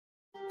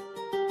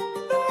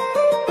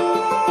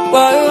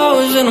Why you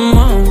always in the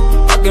mood?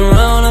 Walking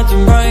around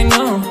acting right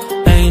now.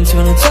 I ain't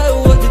tryna tell you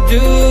what to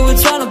do, we're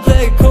tryna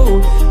play it cool.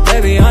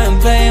 Baby, I am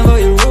playing by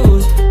your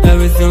rules.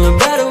 Everything look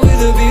better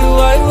with a view.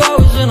 Why you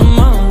always in the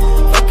mood?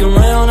 Walking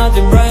around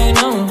acting right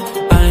now.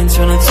 I ain't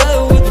tryna tell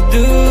you what to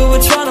do,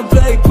 we're tryna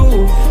play it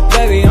cool.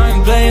 Baby, I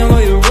am playing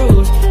by your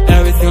rules.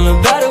 Everything look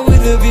better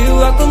with a view.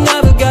 I could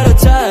never get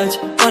attached.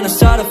 When I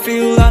start to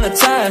feel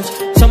unattached,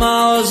 somehow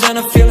I was in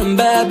a feeling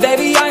bad.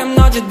 Baby, I am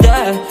not your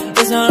dad.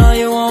 It's not all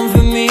you want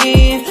from me,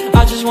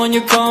 I just want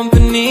your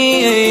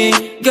company.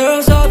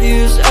 Girls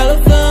obvious,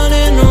 elephant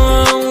in the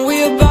room.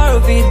 We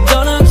about to be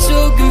done, I'm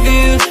too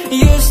confused.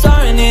 You're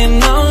starting it,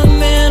 now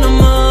I'm in a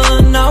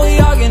mood. Now we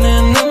arguing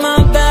in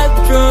my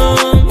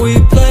bedroom. We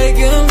play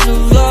games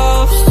of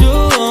love to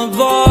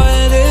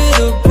avoid the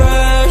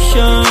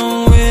depression.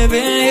 We've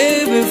been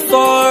here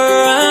before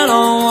and I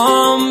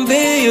won't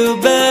be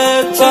your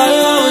bed. While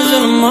I was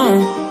in the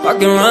mood,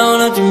 walking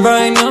around acting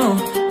right now.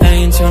 I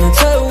ain't tryna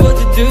tell you what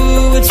to do,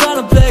 we're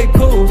tryna play it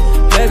cool.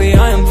 Baby,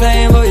 I am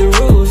playing by your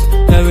rules.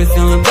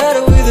 Everything look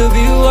better with a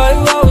view. Why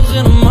you always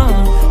in the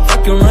mood?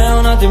 Walking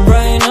around acting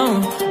right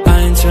now. I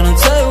ain't tryna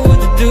tell you what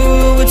to do,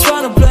 we're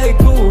tryna play it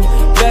cool.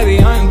 Baby,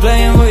 I am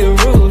playing by your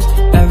rules.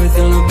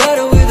 Everything look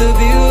better with a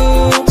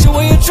view. So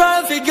when you try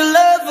and figure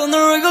love on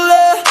the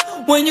regular,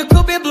 when you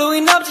could be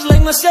blowing up just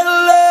like my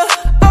cellular,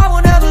 I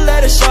won't ever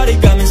let a shawty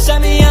come and set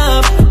me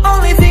up.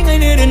 Only thing I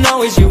need to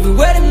know is you'll be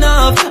wet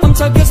enough. I'm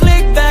talking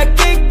slick back,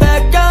 kick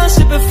back, gun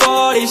sipping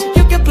 40s.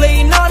 You can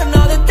play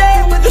another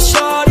day with a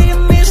shawty. A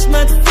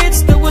mismatch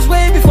fits that was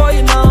way before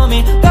you know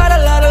me. Got a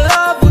lot of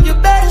love, well you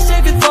better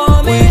save it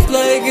for me. We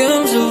play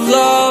games of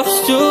love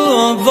to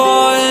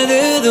avoid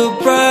the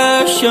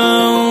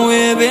depression.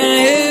 We've been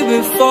here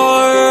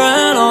before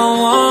and I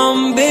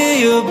won't be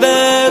your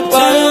bed.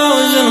 While I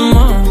was in the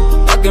mood,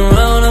 walking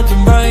around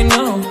acting right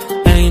now.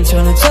 I ain't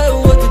tryna tell you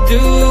what to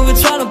do, we're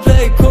tryna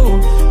play it cool.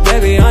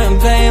 Baby, I am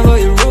playing by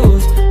your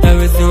rules.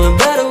 Everything look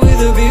better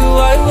with a view.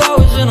 Why you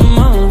always in the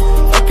mood?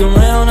 Walking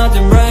around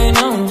acting right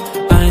now.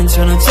 I ain't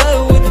tryna tell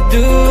you what to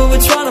do,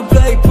 we're tryna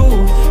play it cool.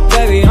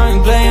 Baby, I am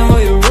playing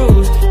by your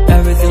rules.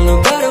 Everything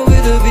look better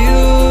with a view.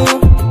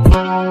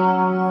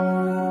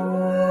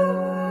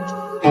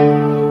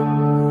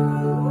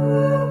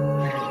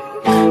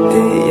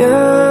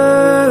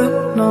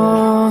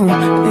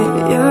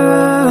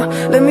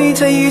 Let me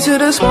take you to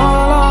the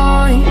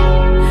spotlight.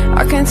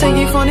 I can take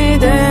you for the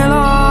day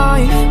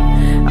life.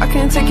 I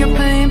can take your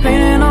pain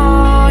and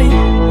I.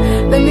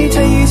 Let me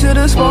take you to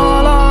the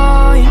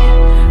spotlight.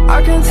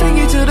 I can take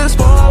you to the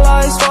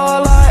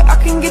spotlight. I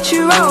can get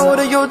you out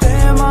of your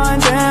damn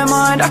mind.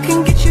 I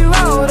can get you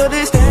out of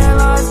this damn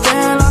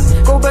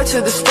life. Go back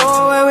to the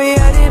store where we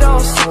had it all,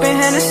 sipping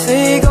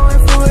Hennessy, going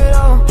through it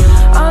all.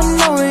 I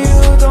know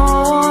you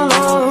don't want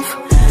love.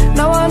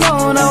 Now I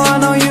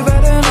know you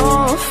better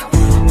off.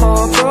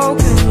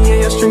 Heartbroken,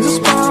 yeah, your strings are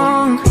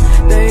sprung.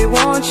 They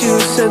want you,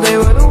 said they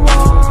were the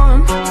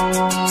one.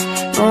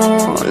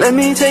 Oh, let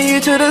me take you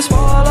to the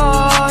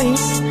spotlight.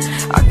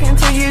 I can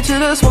take you to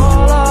the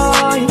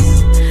spotlight.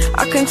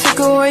 I can take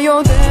away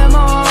your damn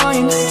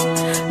mind.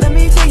 Let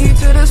me take you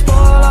to the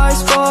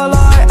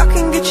spotlight. I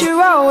can get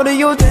you out of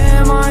your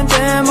damn mind.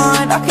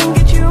 I can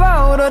get you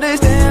out of this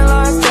damn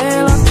life.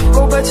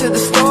 Go back to the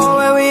store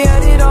where we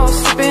had it all,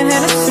 sipping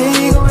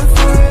Hennessy, going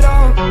through it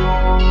all.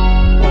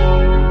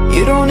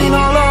 You don't need no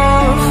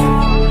love.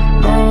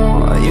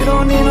 Oh, you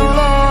don't need no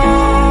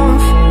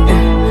love.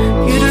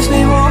 Yeah. You just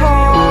need more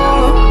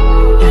heart.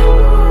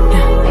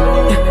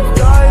 Yeah.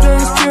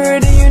 Guidance,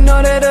 purity, you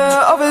know that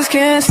others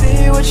can't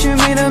see what you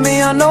mean to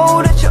me. I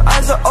know that your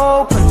eyes are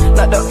open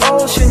like the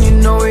ocean, you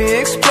know we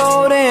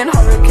exploding.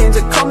 Hurricanes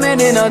are coming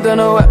in, I don't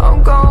know where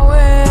I'm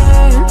going.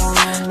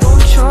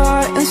 Don't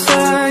try and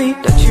say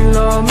that you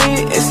love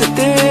me, it's a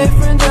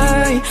different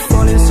day.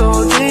 Falling so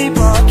deep, I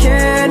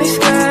can't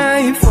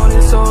escape.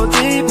 Falling so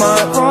deep,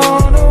 might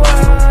run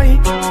away.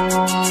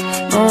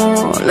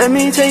 Oh, let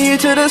me take you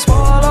to the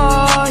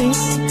spotlight.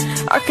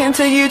 I can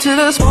take you to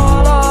the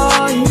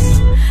spotlight.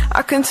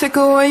 I can take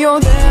away your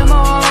damn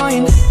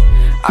mind.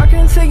 I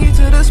can take you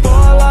to the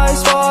spotlight.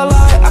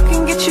 I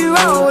can get you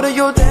out of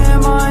your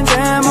damn mind.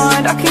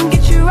 I can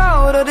get you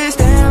out of this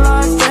damn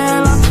life.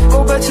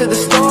 Go back to the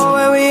store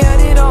where we had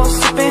it all,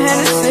 sipping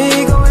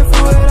Hennessy, going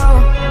through it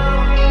all.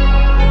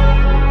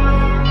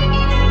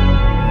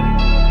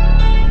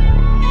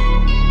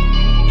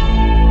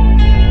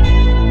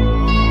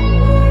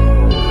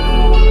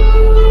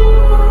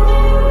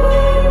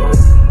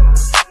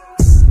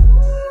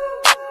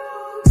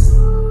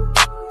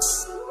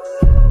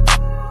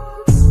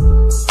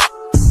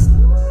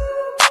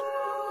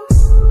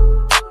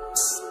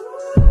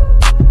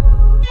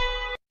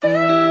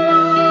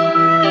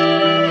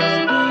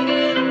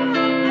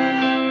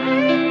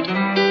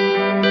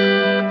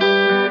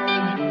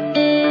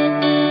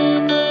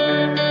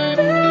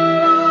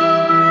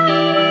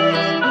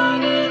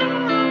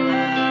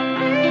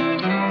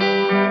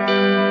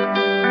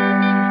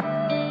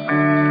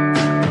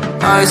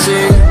 I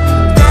see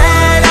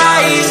dead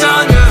eyes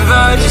on the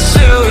verge of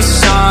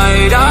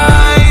suicide.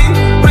 I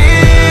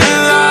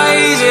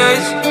realize, yeah,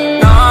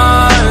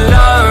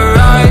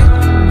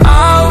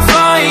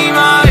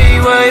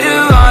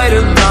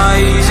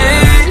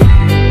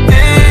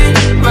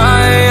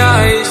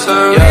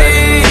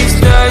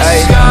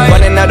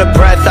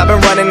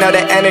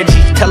 all the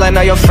energy. Telling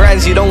all your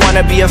friends you don't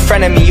wanna be a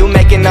friend of me. You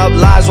making up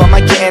lies, why am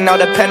I getting all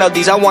the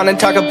penalties? I wanna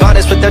talk about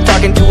this, but they're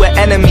talking to an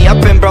enemy.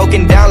 I've been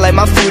broken down like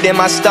my food in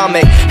my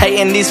stomach.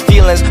 Hating these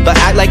feelings, but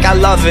act like I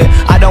love it.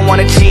 I don't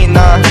wanna cheat,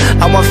 nah,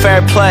 I want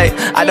fair play.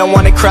 I don't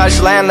wanna crash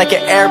land like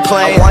an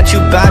airplane. I want you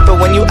back, but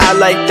when you act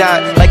like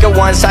that, like a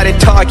one-sided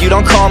talk, you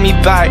don't call me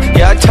back.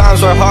 Yeah,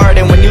 times were hard,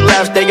 and when you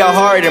left, they got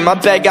harder. My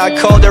bed got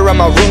colder, and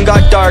my room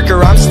got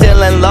darker. I'm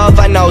still in love,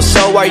 I know,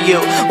 so are you.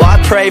 Well,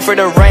 I pray for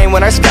the rain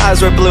when our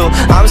skies were blue.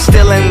 I'm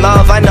still in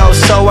love, I know,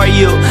 so are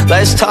you.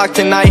 Let's talk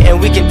tonight, and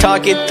we can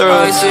talk it through.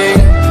 I see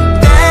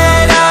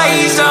dead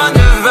eyes on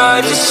the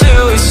verge of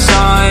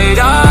suicide.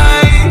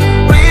 I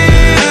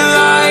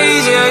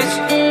realize it's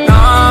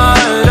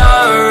not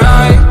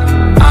alright.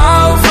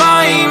 I'll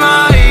find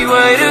my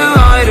way to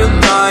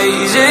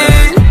idolize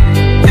it.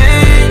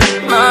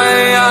 In my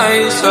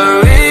eyes, I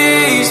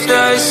reach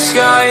the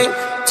sky.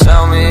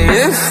 Tell me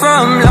if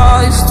I'm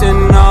lost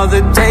in all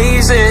the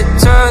days it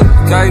took.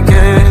 I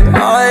get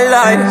all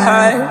I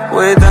had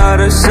without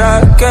a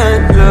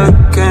second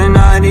look, and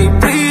I need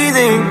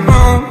breathing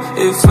room.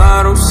 If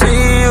I don't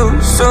see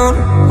you soon,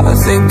 I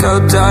think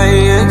I'll die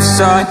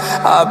inside.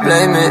 I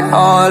blame it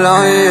all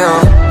on you.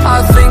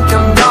 I think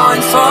I'm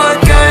gone for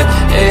good.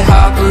 It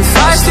happened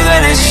faster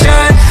than it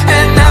should,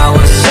 and now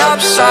it's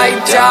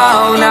upside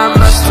down. I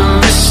must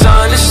have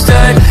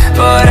misunderstood,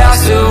 but I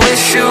still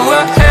wish you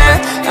were here.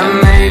 And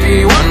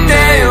maybe one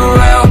day you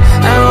will.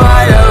 And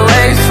while I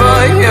wait for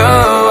you,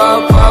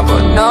 I'll pop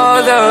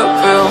another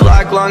pill.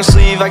 Black long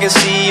sleeve, I can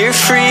see you're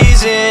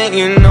freezing.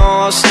 You know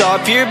I'll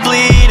stop your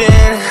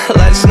bleeding.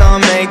 Let's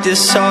not make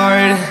this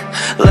hard.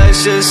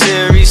 Let's just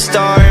hit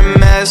restart.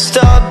 Messed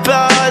up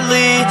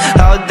badly,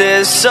 how'd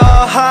this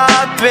all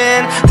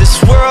happen?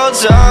 This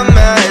world's a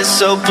mess,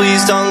 so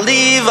please don't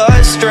leave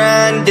us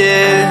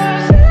stranded.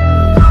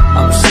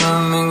 I'm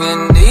swimming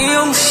in the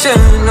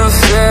ocean of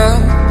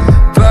fear.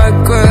 Back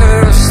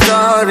where I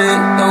started,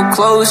 no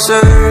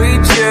closer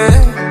each year.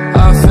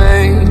 I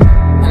fade,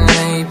 and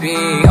maybe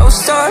I'll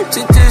start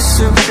to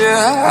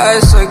disappear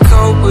as I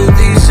cope with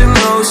these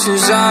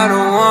emotions. I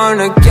don't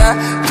wanna get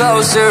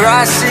closer.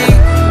 I see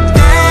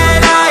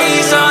dead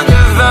eyes on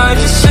the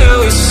verge of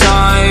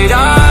suicide.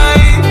 I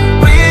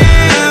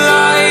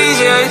realize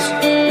it's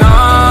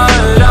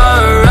not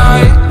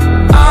alright.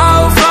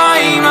 I'll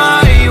find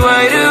my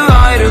way to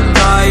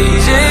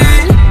idolize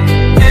it.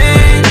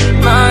 In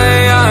my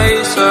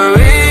eyes, I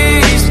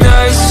reach the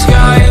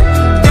sky.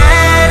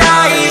 Dead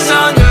eyes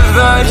on the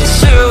verge of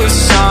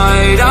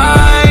suicide.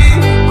 I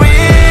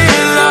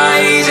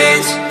realize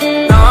it's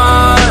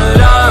not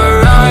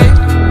alright.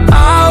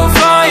 I'll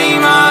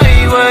find my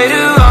way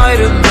to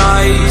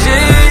idolize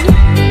it.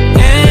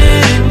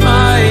 In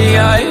my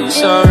eyes,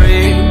 I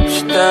reach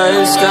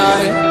the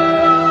sky.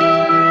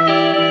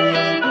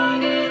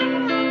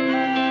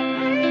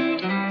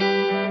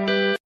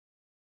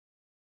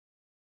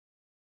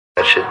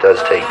 That shit does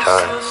take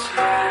time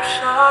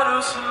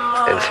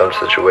in some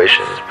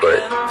situations, but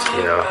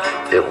you know,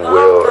 it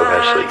will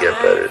eventually get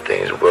better.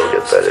 Things will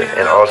get better.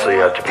 And also you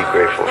have to be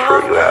grateful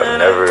for what you have.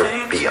 Never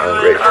be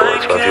ungrateful.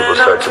 It's when people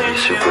start to be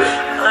super,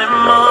 like,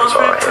 oh,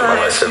 I hate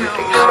my life,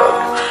 everything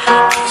sucks.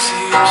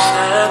 See you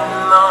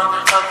standing on,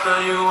 I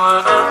thought you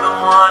were the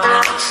one.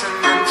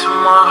 Listening to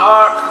my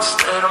heart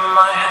instead of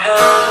my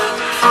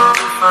head.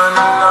 You find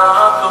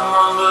another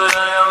one, but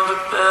I am the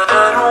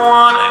better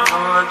one. I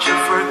won't let you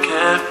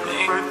forget me.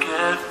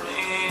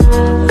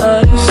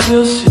 I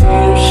still see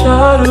your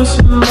shadows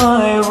in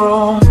my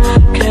room.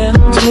 Can't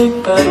take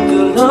back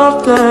the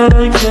love that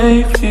I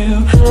gave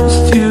you. It's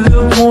to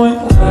the point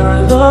where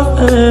I love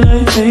and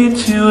I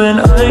hate you, and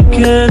I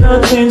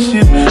cannot change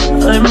you.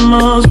 I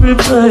must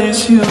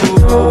replace you.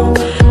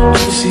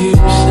 You see you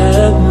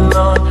standing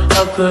on,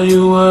 I thought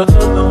you were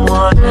the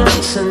one.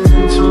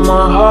 Listening to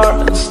my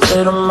heart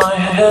instead of my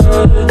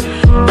head.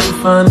 You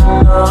find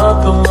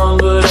another one,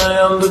 but I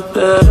am the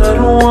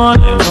better one.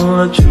 I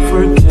won't let you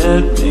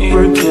forget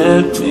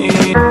me.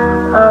 I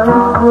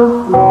still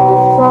see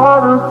the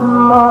shadows in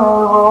my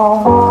room.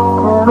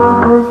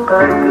 Can't take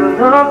back the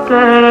love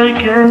that I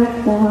gave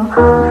you.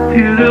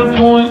 To the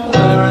point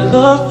where I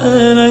love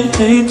and I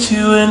hate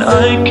you, and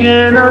I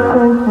cannot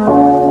take you.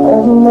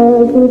 I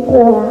never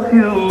told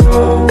you.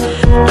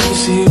 You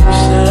see you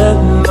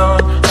standing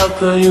on, I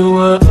thought you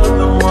were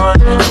the one.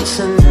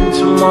 Listening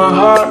to my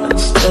heart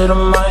instead of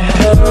my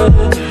head.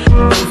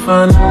 You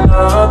find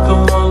another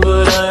one,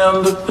 but I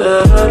am the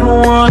better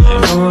one. I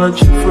won't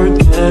let you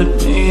forget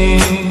me.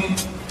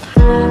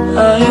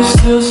 I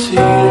still see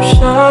your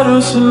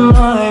shadows in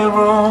my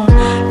room.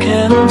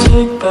 Can't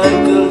take back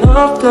the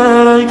love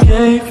that I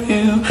gave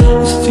you.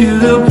 It's to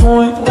the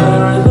point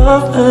where I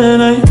love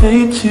and I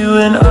hate you,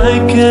 and I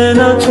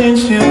cannot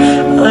change you.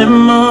 I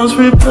must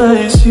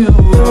replace you.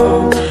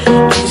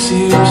 You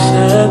see you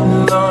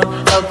standing on,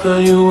 I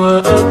thought you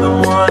were the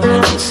one.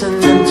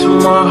 Listening to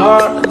my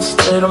heart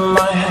instead of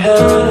my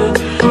head.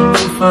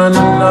 You find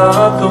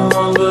another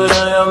one, but I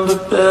am the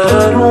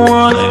better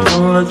one. I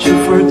won't let you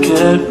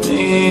forget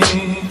me.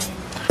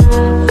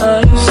 I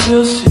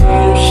still see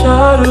your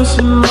shadows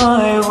in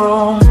my room.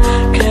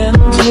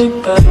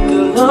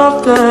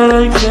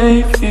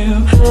 gave you.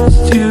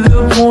 It's to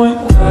the point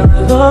where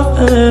I love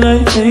and I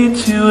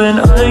hate you, and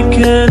I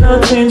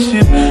cannot change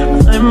you,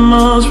 I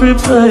must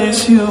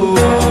replace you.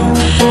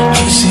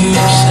 You see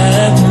you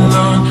said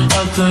alone,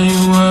 I thought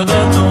you were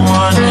the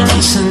one,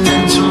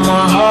 listening to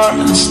my heart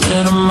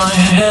instead of my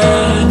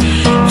head.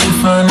 If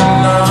I knew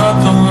not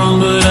the one,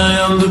 but I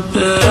am the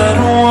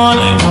better one,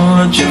 I won't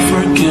let you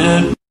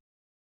forget.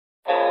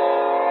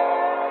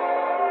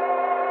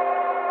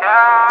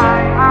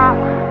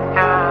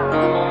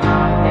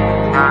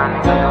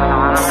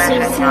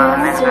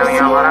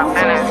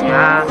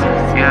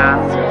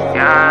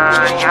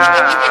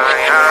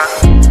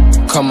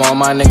 Come on,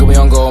 my nigga, we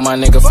on go, my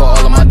nigga, for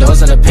all of my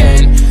doors in the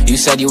pen. You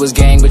said you was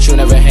gang, but you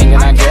never hang,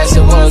 and I guess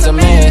it was a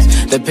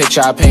myth. The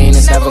picture I paint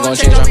is never gonna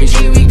change,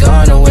 RPG, we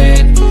gonna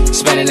win.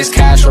 Spending this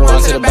cash, we'll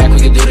run to the back, we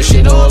can do this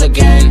shit all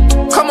again.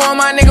 Come on,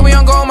 my nigga, we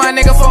on go, my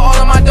nigga, for all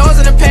of my doors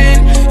in the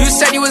pen. You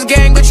said you was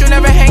gang, but you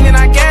never hang, and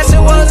I guess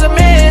it was a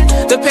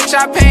myth. The picture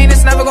I paint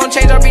is never gonna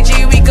change,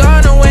 RPG, we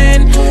gonna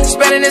win.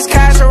 Spending this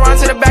cash, we'll run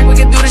to the back, we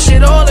can do this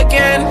shit all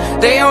again.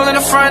 They all in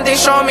the front, they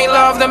show me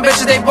love, them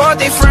bitches, they bought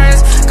their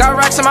friends. Got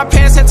racks in my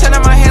pants and 10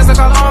 in my hands, look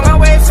how long I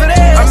wait for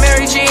this. I'm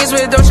Mary Jeans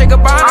with Dolce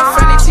Gabbana,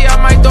 Fendi T, I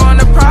might throw in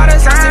the Prada. I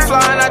stay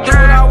fly and I do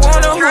what I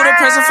wanna. Who the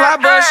Prince of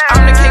Flatbush?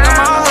 I'm the king of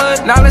my hood.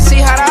 Now let's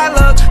see how that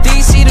look.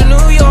 DC to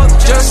New York,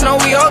 just know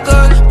we all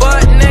good.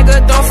 But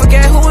nigga, don't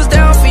forget who was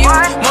down for you.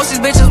 Most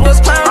these bitches was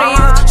clowning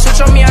you.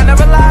 Switch on me, I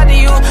never lied to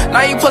you.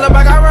 Now you pull up,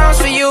 I got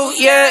rounds for you.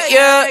 Yeah,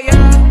 yeah,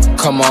 yeah.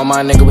 Come on,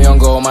 my nigga, we on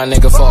go, my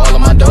nigga, for all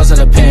of my doors in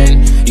the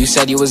pen. You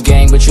said you was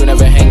gang, but you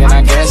never hang, and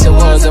I guess it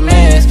was a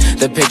myth.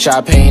 The picture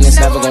I paint is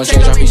never gonna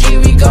change, RPG,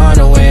 we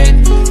gonna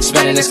win.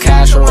 Spending this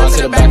cash, we'll run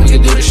to the back, we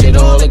can do this shit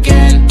all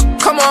again.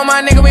 Come on,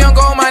 my nigga, we on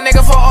go, my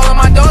nigga, for all of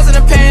my doors in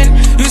the pen.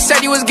 You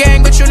said you was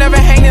gang, but you never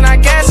hang, and I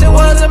guess it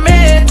was a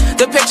myth.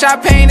 The picture I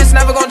paint is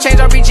never gonna change,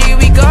 RPG,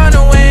 we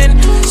gonna win.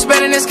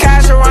 Spending this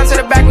cash, we'll run to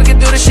the back, we can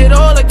do this shit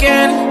all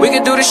again. We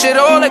can do this shit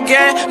all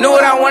again. Knew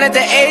what I wanted at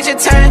the age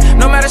of 10.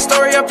 No matter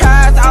story or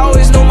path, I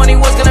always knew money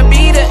was gonna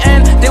be the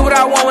end. Did what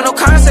I want with no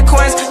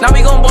consequence. Now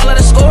we gon' ball at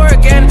the score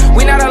again.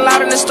 We not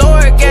allowed in the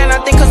store again. I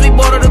think cause we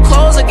bought all the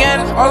clothes again.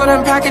 All of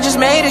them packages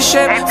made a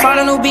shit. Found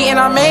a new beat and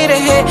I made a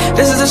hit.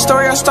 This is the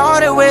story I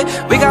started with.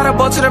 We got a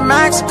boat to the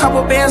max,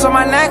 couple bands on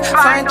my neck,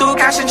 flying through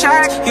cash and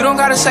checks. You don't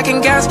gotta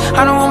second guess.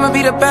 I know I'ma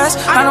be the best.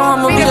 I know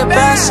I'ma be the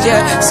best,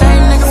 yeah.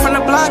 Same nigga from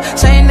the block,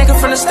 same nigga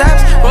from the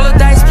steps. Roll the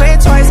dice, play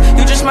it twice.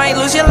 You just might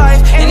lose your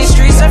life in these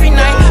streets every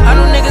night. I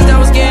know niggas that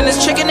was getting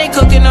this chicken, they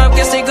cooking up.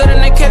 Guess they good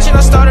in the kitchen.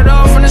 I started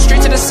off from the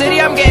street to the city.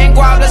 I'm getting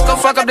guap, let's go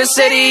fuck up the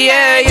city,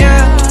 yeah,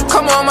 yeah.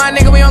 Come on, my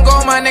nigga, we on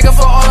go, my nigga,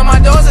 for all of my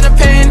doors in the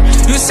pen.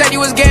 You said you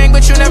was gang,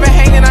 but you never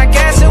hang, and I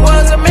guess it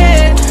was a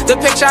myth. The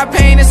picture I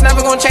paint is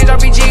never gonna change,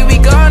 RPG, we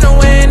gonna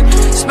win.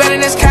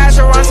 Spending this cash,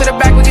 we'll run to the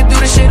back, we can do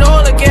this shit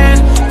all again.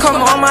 Come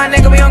on, my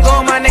nigga, we on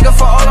go, my nigga,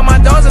 for all of my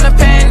doors in the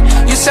pen.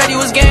 You said you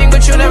was gang,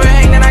 but you never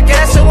hang, and I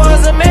guess it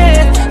was a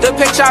myth. The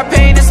picture I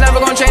paint is never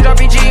gonna change,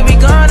 RPG, we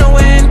gonna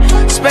win.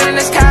 Spending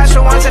this cash,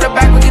 we'll run to the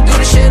back, we can do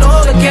this shit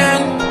all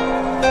again.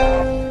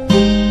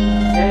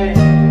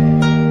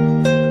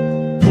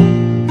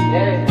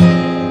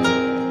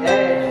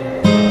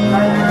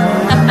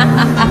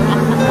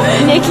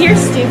 Nick, you're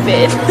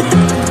stupid.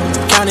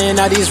 Counting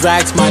all these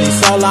racks, money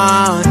so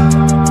long.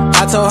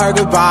 I told her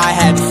goodbye,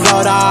 had to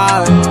float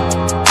off.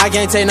 I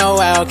can't take no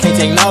L, can't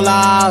take no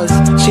loss.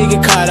 She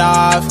get cut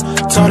off,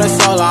 told her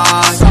so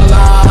long, so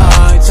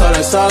long, told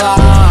her so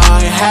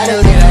long. Had to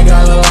leave that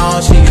girl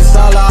alone, she get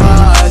so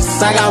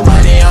lost. I got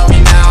money on me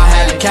now,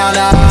 had to count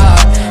up,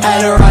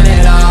 had to run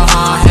it up,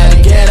 had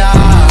to get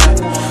up.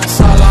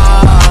 So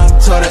long,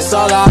 told her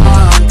so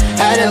long.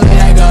 Had to leave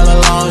that girl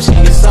alone, she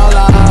get so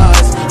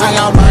lost. I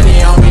got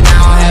money on me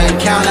now, had to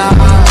count up,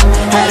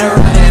 had to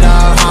run it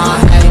up,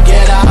 had to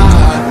get up,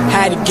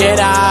 had to get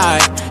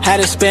out, had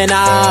to spin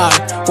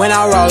up. When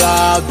I roll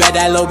up, bet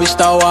that little bitch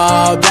throw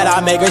up, bet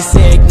I make her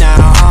sick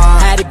now,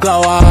 had to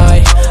glow up,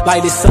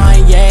 like the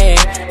sun, yeah.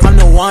 I'm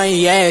the one,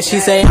 yeah,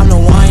 she say I'm the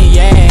one,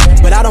 yeah.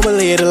 But I don't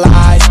believe the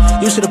lies,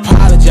 you should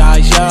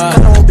apologize, yeah.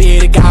 I don't be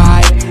the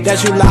guy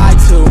that you lied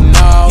to,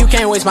 no. You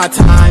can't waste my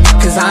time,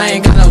 cause I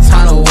ain't got no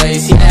time to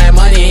waste, yeah.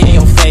 Money in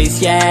your face,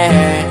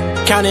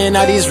 yeah. Counting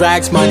all these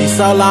racks, money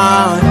so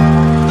long.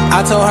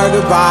 I told her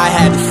goodbye,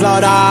 had to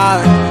float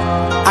off.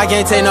 I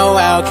can't take no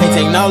L, can't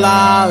take no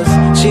loss.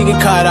 She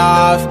get cut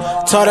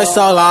off, told her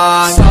so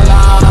long, so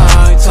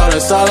long, told her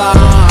so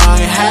long.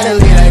 Had to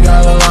leave that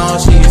girl alone,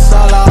 she get so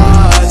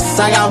lost.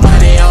 I got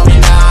money on me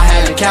now,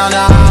 had to count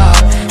up,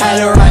 had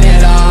to run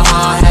it up,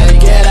 had to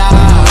get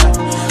up.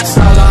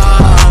 So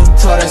long,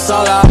 told her so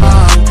long.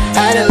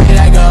 Had to leave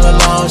that girl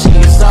alone, she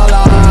get so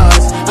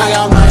lost. I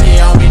got money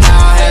on me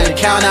now, had to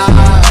count up,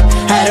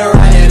 had to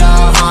run it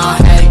up,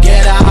 had to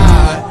get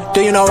up.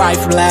 Do you know right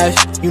from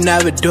left? You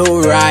never do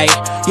right.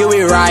 You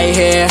be right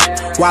here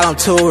while I'm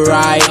too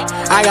right.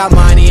 I got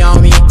money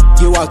on me,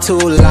 you walk too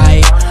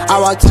light. I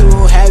walk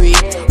too heavy,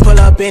 pull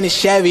up in a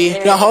Chevy.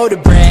 Don't hold the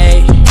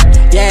brake,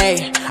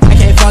 yeah. I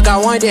can't fuck, I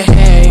want the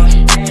hay,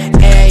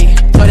 hey.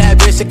 Told that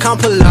bitch to come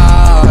pull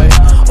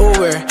up,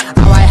 Uber,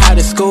 I white how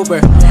to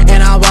scooper, and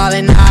I'm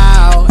ballin'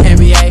 out,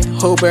 NBA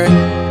hooper.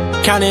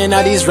 Counting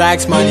all these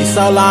racks, money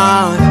so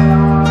long.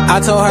 I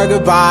told her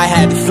goodbye,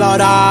 had to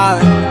float off.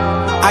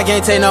 I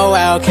can't take no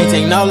L, can't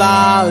take no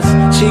loss.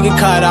 She get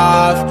cut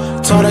off,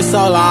 told her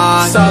so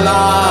long,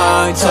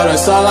 told her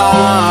so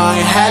long.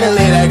 Had to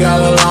leave that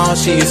girl alone,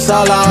 she get so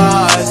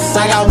lost.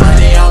 I got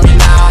money on me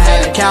now, had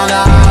to count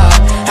up,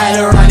 had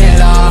to run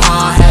it up,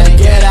 had to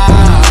get out.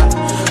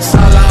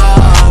 So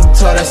long,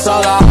 told her so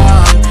long.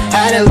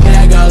 Had to leave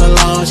that girl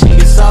alone, she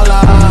get so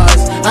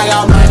lost. I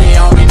got money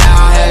on me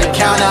now, had to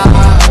count up,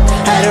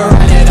 had to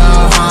run it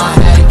up,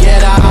 had to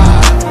get out.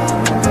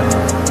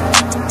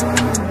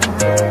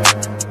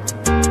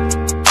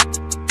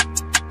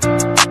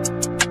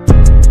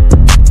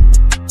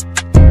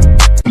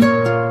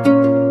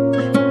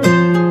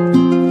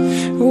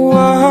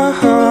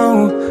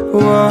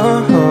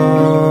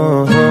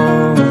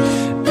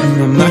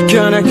 I'm not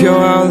gonna go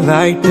out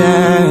like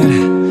that.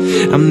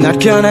 I'm not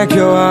gonna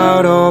go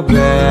out all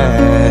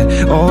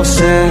bad, all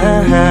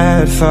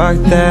sad, fuck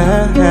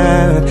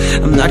that.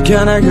 I'm not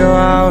gonna go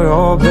out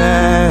all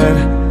bad.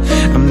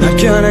 I'm not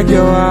gonna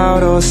go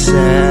out all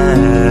sad.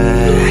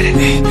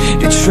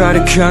 They try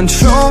to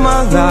control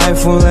my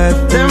life, won't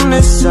let them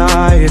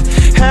decide.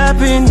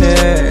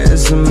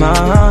 Happiness of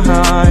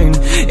mine.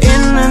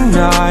 In the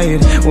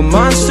night, when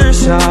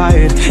monsters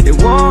hide, they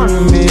want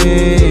me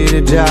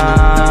to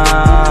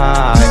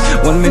die.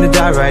 Want me to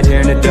die right here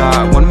in the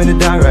dark. Want me to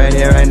die right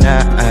here, right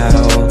now.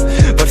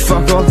 But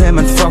fuck all them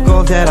and fuck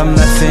all that. I'm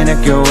not finna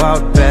go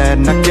out bad.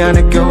 Not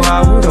gonna go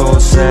out all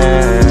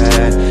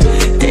sad.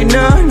 Hey,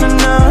 no, no,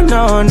 no,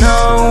 no,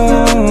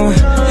 no.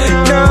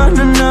 No,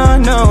 no, no,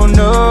 no,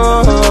 no.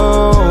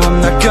 I'm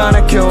not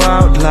gonna go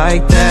out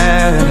like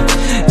that.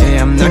 Hey,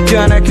 I'm not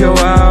gonna go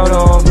out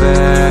all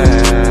bad.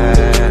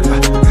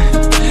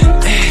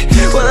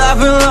 Well, I've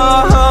been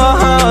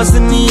lost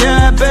in the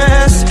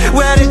abyss,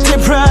 where they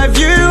deprive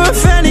you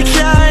of any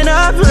kind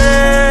of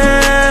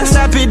bliss.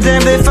 I'd be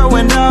damned if I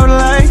went out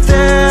like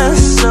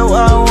this. So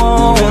I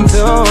won't,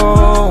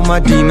 though my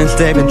demons,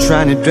 they've been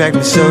trying to drag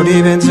me so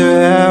deep into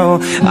hell.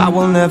 I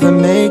will never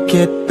make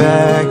it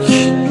back,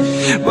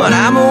 but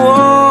I'ma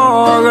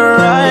walk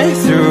right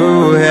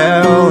through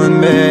hell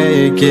and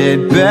make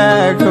it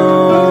back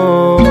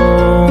home.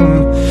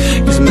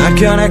 'Cause I'm not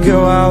gonna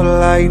go out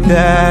like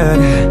that.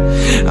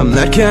 I'm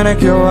not gonna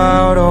go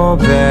out all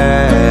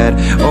bad,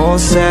 all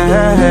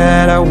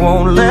sad. I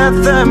won't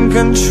let them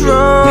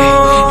control me.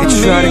 They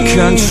try to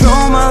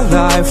control my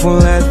life,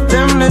 won't let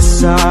them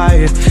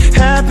decide.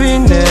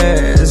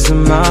 Happiness of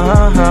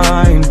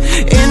mine.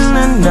 In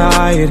the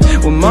night,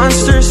 when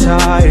monsters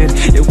hide,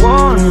 they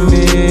want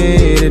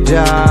me to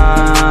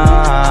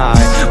die.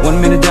 Want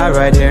me to die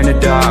right here in the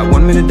dark.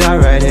 Want me to die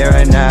right here,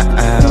 right now.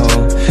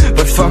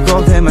 But fuck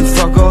all them and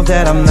fuck all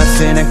that. I'm not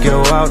finna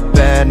go out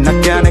bad.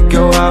 Not gonna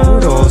go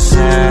out all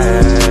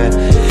sad.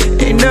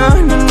 Hey, no,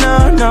 no, no,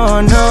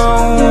 no, no.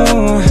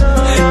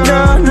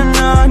 No, no,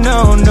 no, no,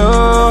 no.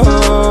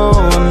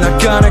 I'm not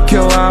gonna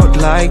go out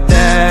like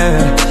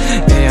that.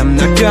 Hey, I'm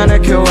not gonna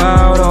go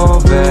out all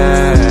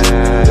bad.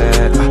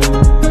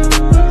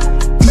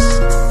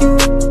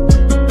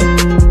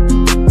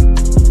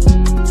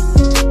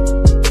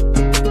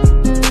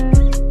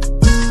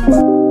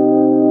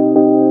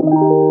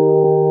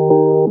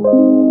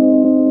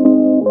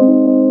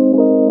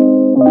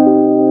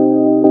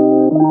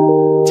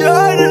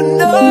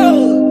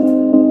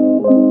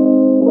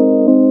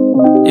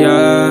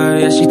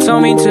 She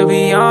told me to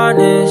be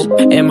honest.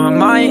 In my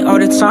mind all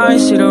the time,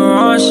 see the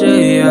wrong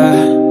shit, yeah.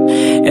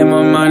 In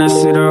my mind I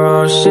see the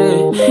wrong shit.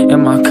 In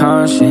my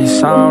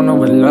conscience, I don't know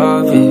what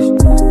love is.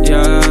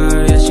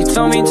 Yeah, she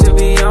told me to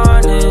be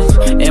honest.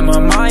 In my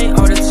mind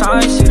all the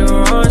time, see the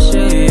wrong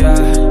shit,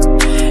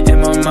 yeah. In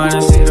my mind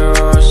I see the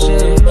wrong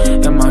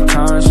shit. In my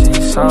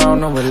conscience, I don't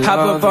know what love is. Hop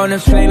up on the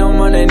plane,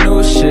 I'm on that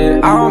new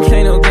shit. I don't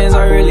play no games,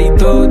 I really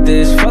do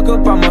this. Fuck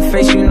up on my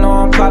face, you know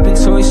I'm popping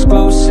too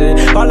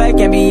exclusive. All like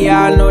NBA,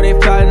 I know they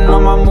plotting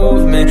on my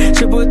movement.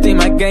 Triple D,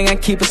 my gang, I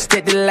keep it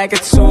sticky like a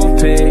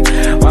toothpick.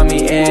 Want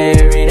me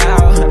air it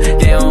out,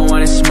 they don't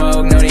wanna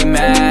smoke, no they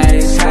mad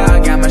as hell.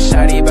 Got my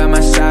shawty by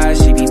my side,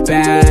 she be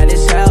bad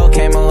as hell.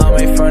 Came a long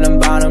way from the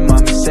bottom,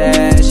 mama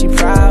said she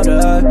proud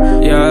of.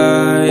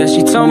 Yeah,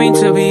 she told me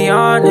to be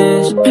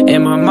honest.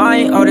 In my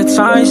mind all the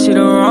time, see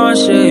the wrong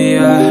shit,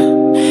 yeah.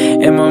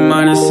 In my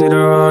mind I see the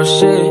wrong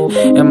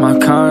shit. In my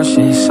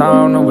conscience, I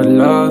don't know what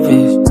love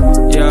is.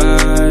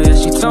 Yeah,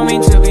 she told me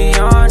to be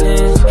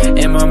honest.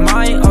 In my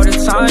mind all the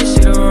time,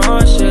 see the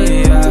wrong shit,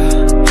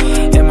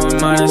 yeah. In my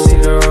mind I see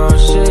the wrong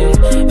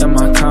shit. In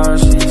my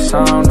conscience, I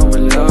don't know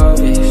what love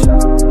is.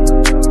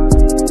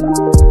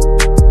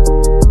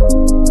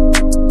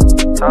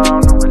 I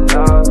don't know what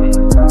love is.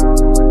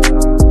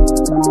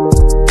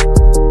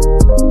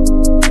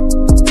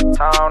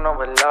 I don't know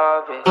what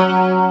love is.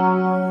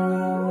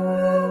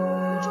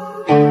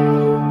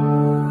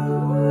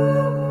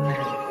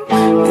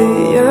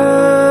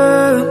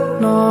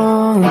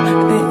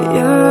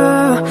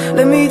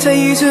 Let me take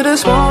you to the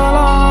small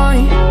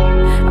line.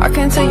 I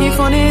can take you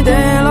funny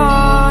day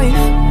life.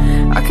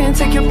 I can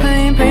take your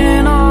pain, pain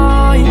and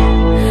I.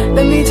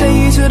 Let me take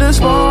you to the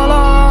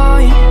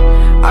spotlight.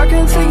 I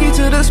can take you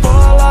to the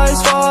spotlight,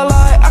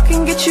 spotlight. I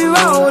can get you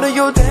out of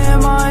your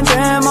damn mind,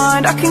 damn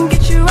mind. I can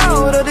get you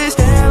out of this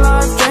damn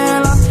life,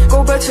 damn life.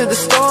 Go back to the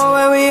store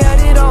where we had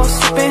it all,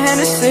 sipping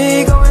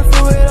Hennessy, going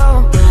through it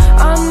all.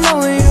 I know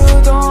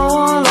you don't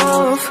want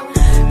love.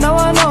 Now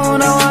I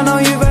know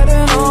you've had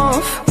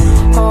enough.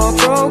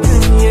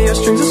 Heartbroken, yeah, your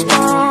strings are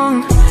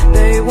sprung.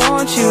 They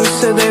want you,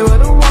 said they were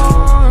the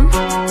one.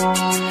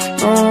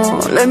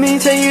 Oh, let me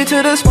take you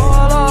to the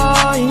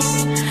spotlight.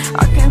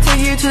 I can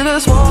take you to the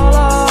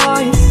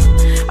spotlight.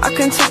 I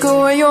can take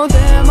away your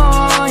damn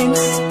mind.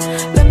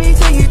 Let me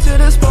take you to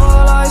the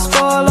spotlight,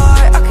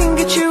 spotlight. I can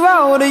get you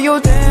out of your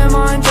damn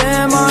mind,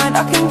 damn mind.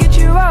 I can get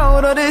you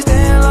out of this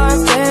damn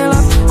life, damn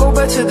life. Go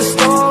back to the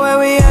store where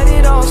we had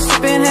it all,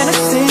 sipping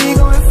Hennessy,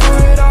 going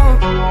through it all.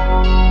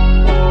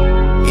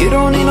 You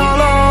don't need no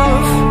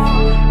love,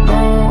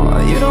 no,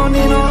 you don't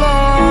need no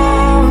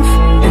love,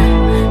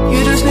 yeah.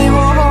 You just need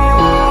more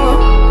heart,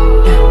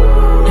 yeah.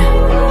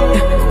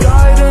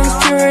 Guidance,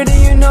 purity,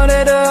 you know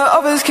that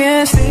others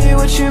can't see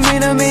what you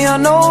mean to me. I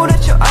know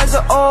that your eyes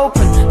are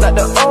open, like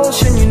the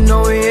ocean, you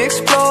know we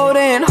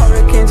exploding.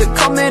 Hurricanes are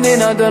coming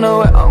in, I don't know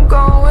where I'm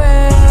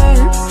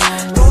going.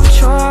 Don't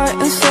try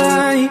and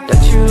say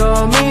that you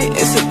love me,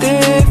 it's a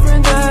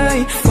different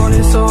day.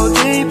 Falling so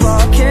deep,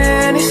 I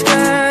can't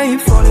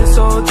escape. Falling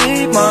so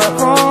deep, might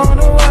run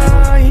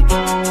away.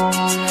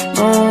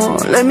 Oh,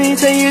 let me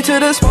take you to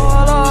the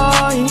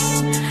spotlight.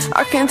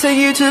 I can take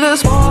you to the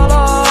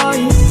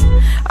spotlight.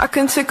 I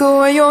can take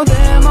away your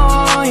damn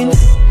mind.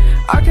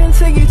 I can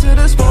take you to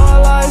the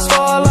spotlight,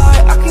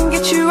 spotlight. I can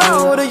get you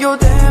out of your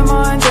damn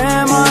mind,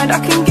 damn mind. I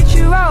can get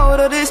you out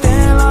of this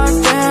damn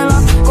life, damn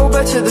life. Go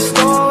back to the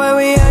store where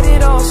we had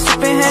it all,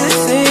 sipping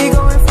Hennessy,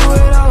 going through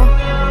it all.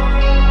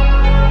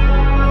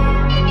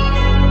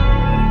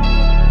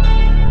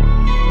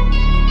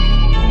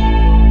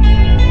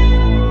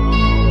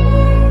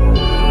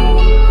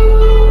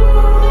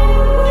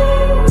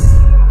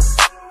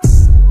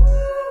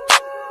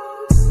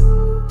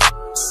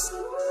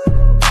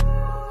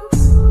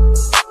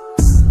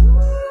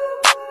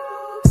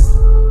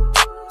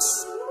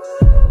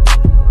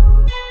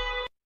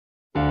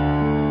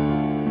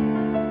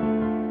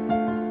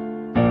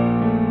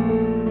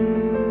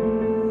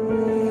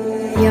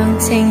 Young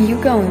Ting,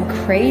 you going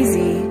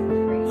crazy.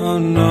 Oh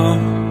no,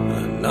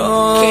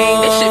 no.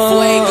 King, this shit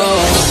fuego.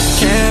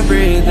 Can't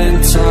breathe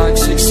in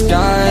toxic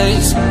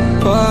skies.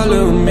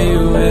 Pollute me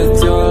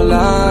with your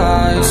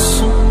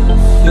lies.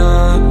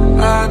 Yeah,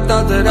 I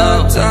thought that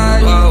I'd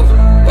die.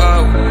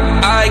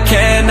 I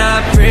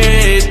cannot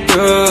breathe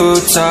through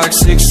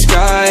toxic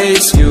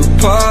skies. You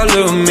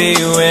pollute me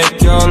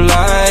with your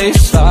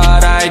lies.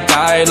 Thought I'd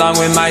die along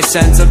with my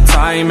sense of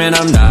time, and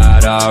I'm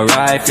not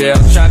alright. Feel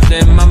trapped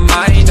in my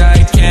mind,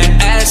 I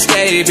can't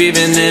escape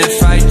even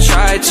if I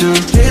try to.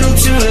 Little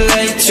too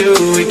late, too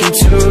weak and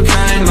too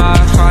kind. My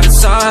heart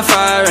is on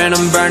fire and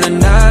I'm burning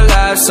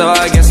alive, so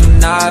I guess I'm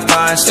not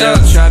fine. Still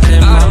trapped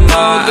in my mind. I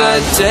know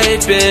that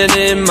they've been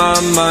in my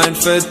mind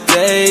for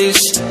days.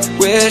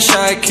 Wish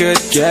I could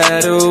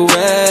get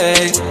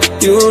away.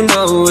 You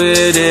know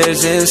it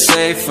isn't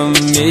safe for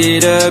me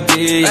to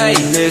be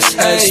in this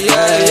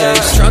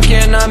headspace. Drunk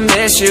and I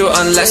miss you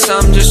unless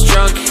I'm just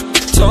drunk.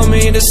 Told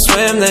me to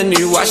swim, then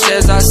you watched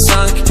as I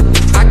sunk.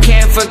 I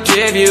can't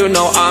forgive you,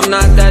 no, I'm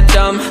not that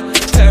dumb.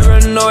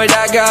 Paranoid,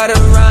 I gotta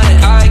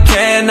run. I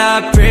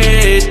cannot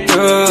breathe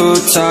through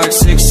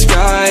toxic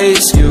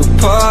skies. You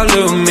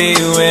pollute me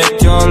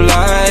with your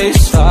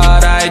lies.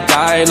 Thought I'd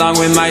die along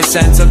with my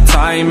sense of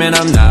time, and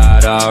I'm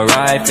not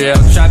alright. Feel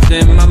trapped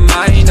in my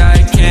mind,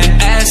 I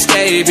can't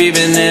escape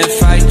even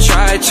if I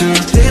try to.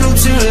 Little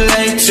too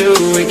late, too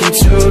weak and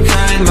too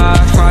kind. My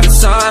heart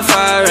is on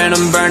fire and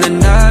I'm burning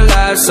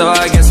alive, so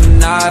I guess I'm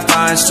not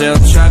fine. Still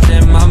trapped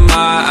in my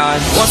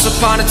mind. Once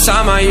upon a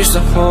time I used to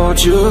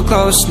hold you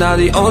close. Now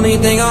the only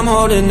thing I'm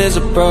holding is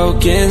a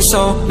broken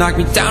soul. Knock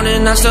me down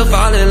and I'm still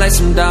falling like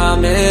some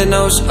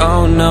dominoes.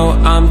 Oh no,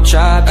 I'm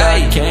trapped,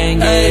 I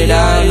can't get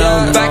out,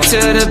 no. Back to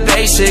the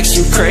basics,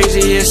 you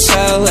crazy as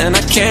hell, and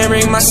I can't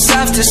bring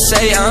myself to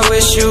say I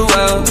wish you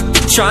well.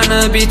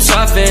 Tryna be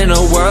tough in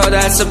a world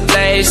that's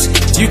ablaze.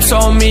 You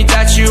told me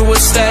that you would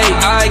stay.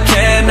 I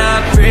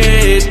cannot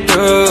breathe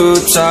through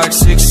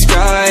toxic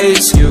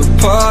skies. You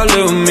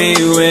pollute me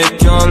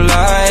with your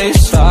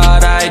lies.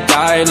 Thought I'd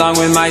die along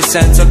with my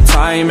sense of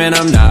time, and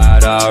I'm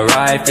not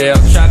alright. Feel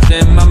trapped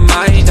in my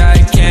mind,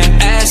 I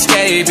can't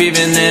escape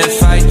even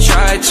if I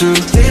try to.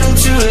 Little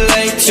too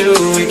late, too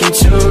weak and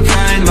too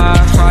kind. My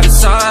heart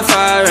is on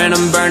fire and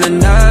I'm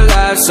burning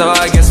alive, so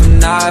I guess I'm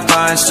not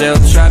fine. Still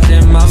trapped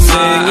in my mind.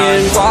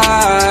 Singing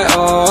why,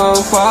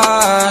 oh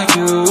why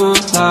you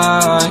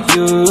lie,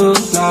 you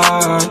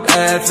lie.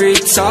 Every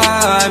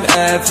time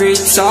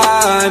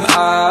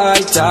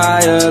I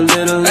die a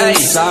little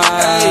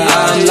inside.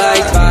 I'm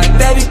like bye,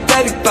 baby,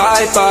 baby,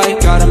 bye, bye.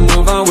 Gotta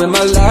move on with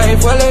my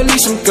life, well at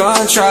least I'm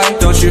gonna try.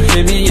 Don't you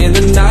hit me in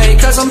the night,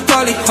 cause I'm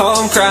probably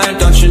home crying.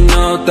 Don't you know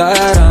know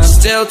that I'm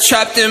still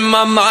trapped in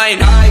my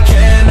mind. I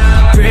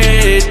cannot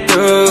breathe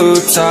through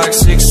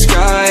toxic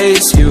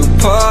skies. You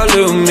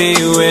pollute me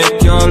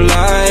with your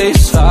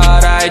lies.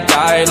 Thought I'd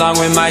die along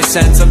with my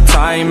sense of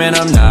time, and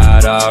I'm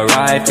not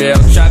alright. Feel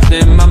trapped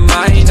in my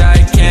mind, I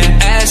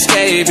can't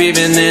escape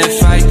even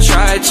if I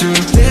try to.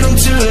 Little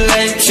too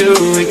late, too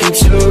weak and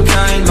too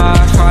kind. My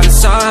heart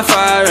is on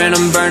fire and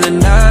I'm burning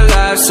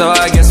alive, so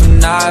I guess I'm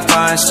not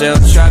fine. Still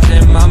trapped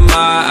in my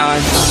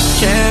mind.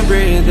 Can't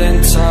breathe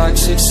in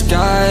toxic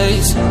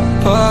skies.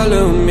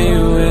 Pollute me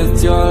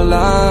with your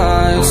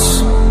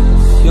lies.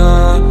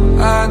 Yeah,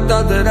 I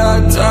thought that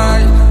I'd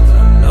die.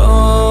 No.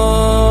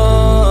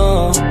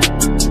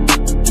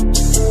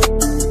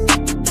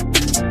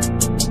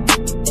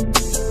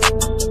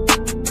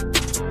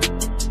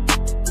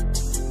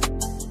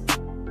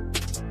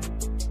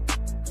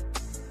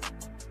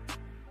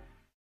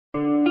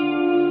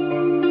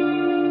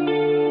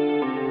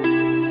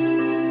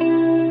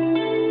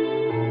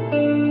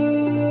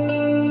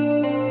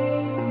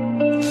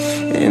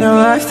 In a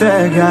life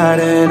that got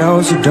in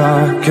oh so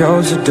dark,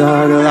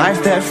 a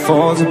life that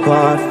falls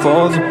apart,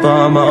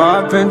 my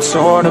heart been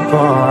torn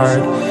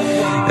apart,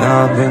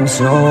 I've been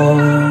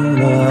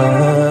torn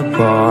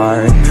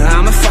apart.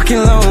 I'm a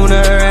fucking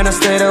loner and I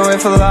stayed away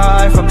for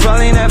life. I'll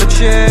probably never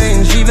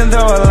change, even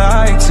though I'd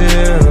like to.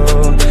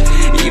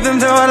 Even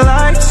though I'd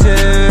like to,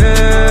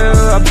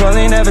 I'll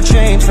probably never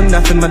change for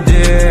nothing, my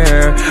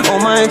dear. All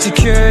my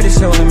insecurities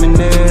holding me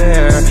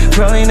near.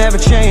 Probably never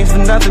change for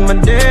nothing, my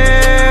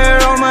dear.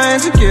 All my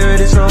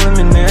insecurities holding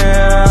me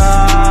near.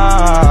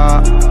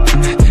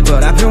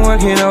 But I've been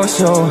working oh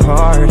so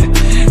hard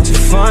to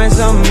find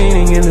some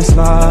meaning in this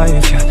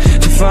life,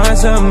 to find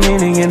some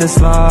meaning in this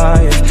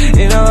life.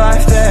 In a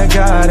life that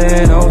got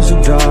in oh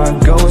so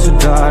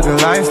dark, a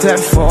life that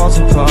falls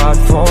apart,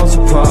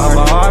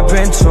 my heart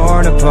been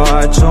torn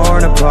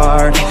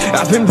apart,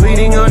 I've been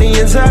bleeding on the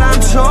inside, I'm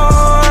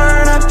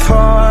torn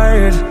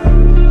apart.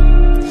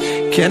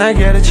 Can I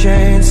get a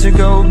chance to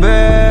go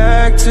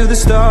back to the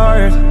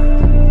start?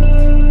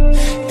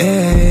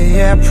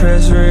 Yeah,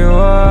 press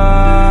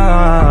rewind.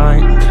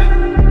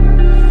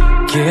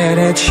 Get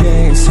a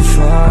chance to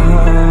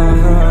find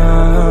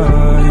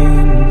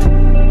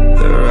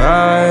the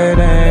right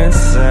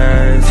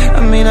answers. I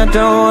mean, I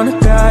don't wanna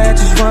die, I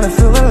just wanna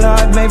feel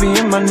alive. Maybe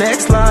in my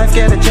next life,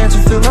 get a chance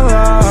to feel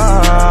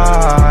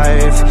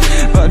alive.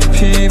 But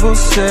people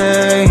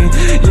say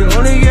you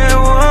only get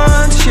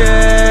one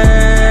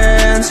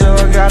chance, so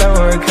I gotta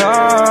work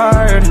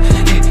hard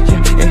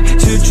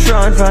to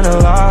try and find a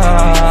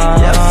light.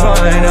 Yeah,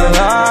 find a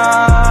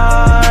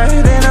light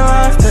in a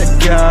life that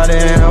got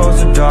in oh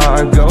so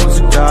dark, a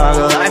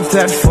life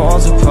that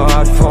falls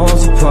apart,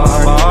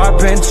 my heart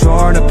been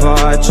torn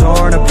apart,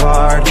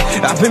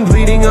 I've been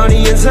bleeding on the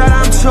inside,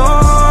 I'm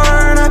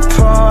torn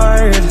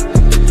apart.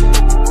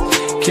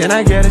 Can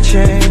I get a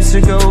chance to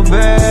go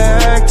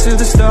back to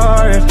the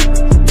start?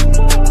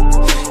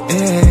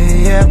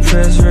 Yeah,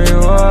 press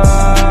rewind.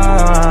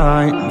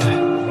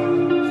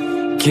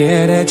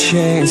 Get a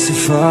chance to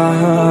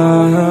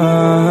find.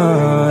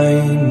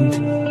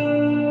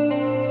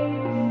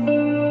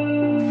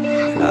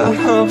 I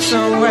hope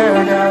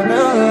somewhere down the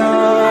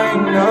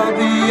line I'll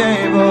be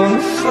able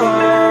to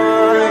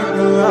find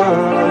the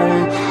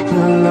light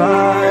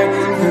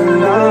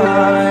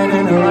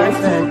in a life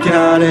that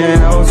got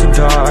in oh so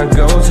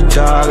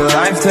dark, a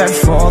life that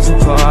falls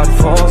apart,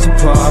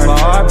 my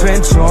heart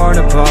been torn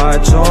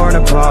apart,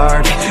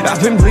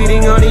 I've been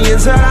bleeding on the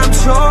inside, I'm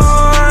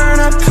torn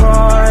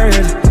apart.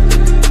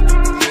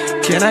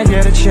 Can I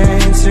get a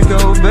chance to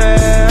go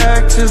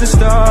back to the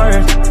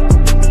start?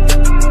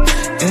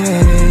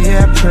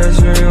 Yeah, press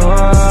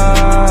rewind.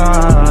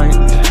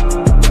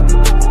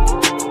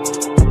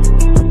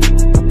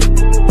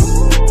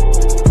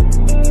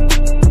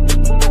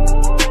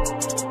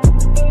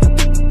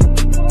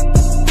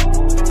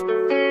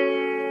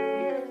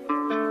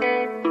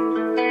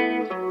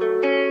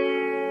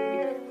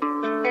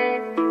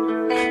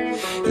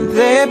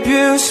 They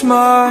abuse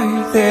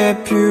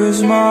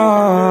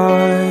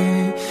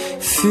my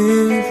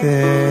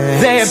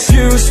feelings. They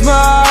abuse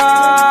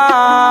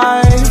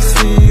my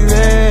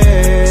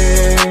feelings.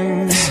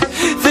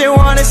 They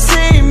wanna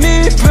see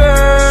me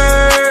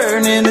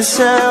burn in a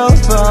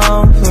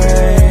cell-bound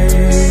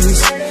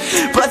place,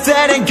 but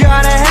that ain't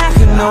gonna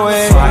happen, no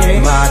way.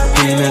 Fight my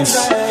demons,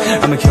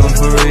 I'ma kill them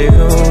for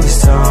real this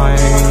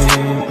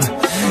time.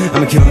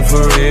 I'ma kill them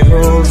for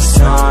real this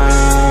time.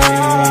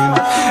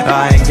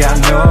 I ain't got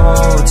no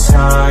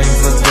time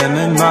for them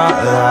in my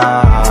life.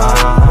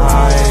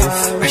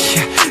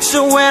 So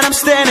when I'm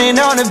standing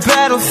on a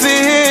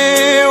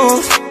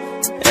battlefield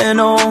and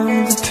all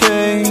the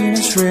pain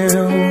is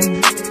real,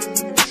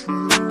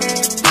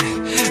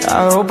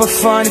 I hope I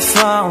finally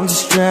found the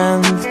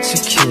strength to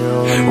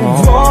kill them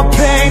all. War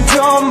paint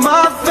on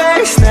my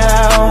face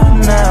now.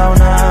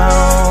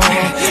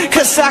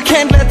 Cause I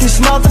can't let these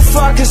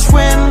motherfuckers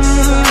win.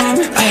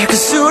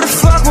 Cause who the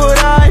fuck would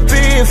I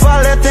be if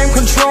I let them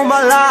control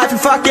my life and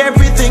fuck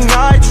everything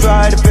I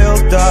try to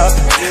build up?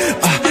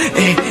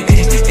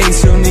 Ain't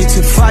so need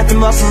to fight them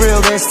them up for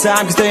real this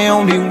time, cause they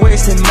only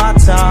wasting my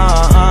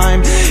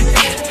time.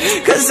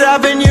 Cause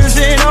I've been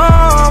using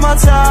all my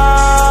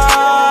time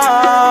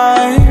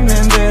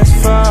in this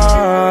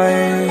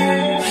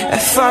fight, a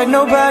fight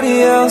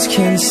nobody else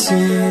can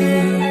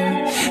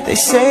see. They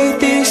say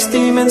these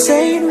demons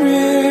ain't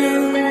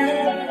real,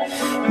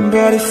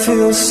 but it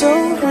feels so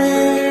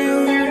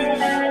real.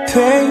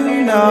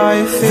 Pain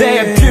I feel. They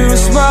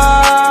abuse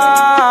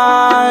my